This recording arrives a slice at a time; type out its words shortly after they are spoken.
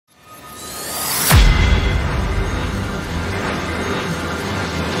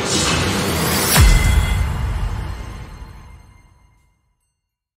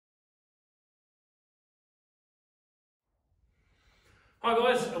Hi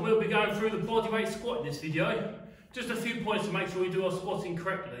guys, and we'll be going through the bodyweight squat in this video. Just a few points to make sure we do our squatting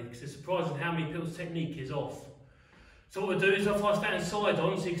correctly, because it's surprising how many people's technique is off. So what we'll do is, if I stand side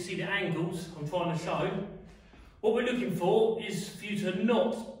on so you can see the angles I'm trying to show, what we're looking for is for you to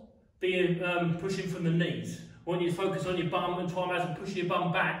not be pushing from the knees. I want you to focus on your bum and try and push your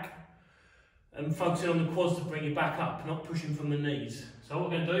bum back and focusing on the quads to bring you back up, not pushing from the knees. So what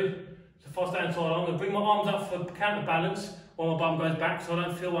we're going to do, so if I stand side on, I'm going to bring my arms up for counterbalance while my bum goes back so I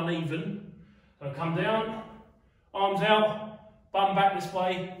don't feel uneven. So I come down, arms out, bum back this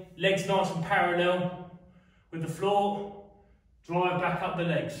way, legs nice and parallel with the floor, drive back up the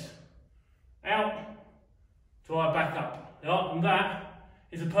legs. Out, drive back up. Yeah, and that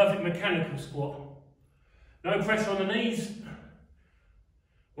is a perfect mechanical squat. No pressure on the knees.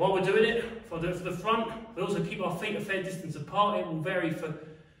 While we're doing it, if I do it for the front, we also keep our feet a fair distance apart. It will vary for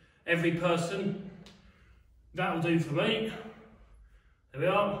every person. That will do for me. There we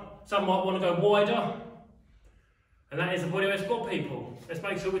are. Some might want to go wider. And that is the bodyweight squat, people. Let's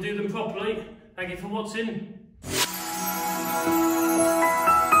make sure we do them properly. Thank you for watching.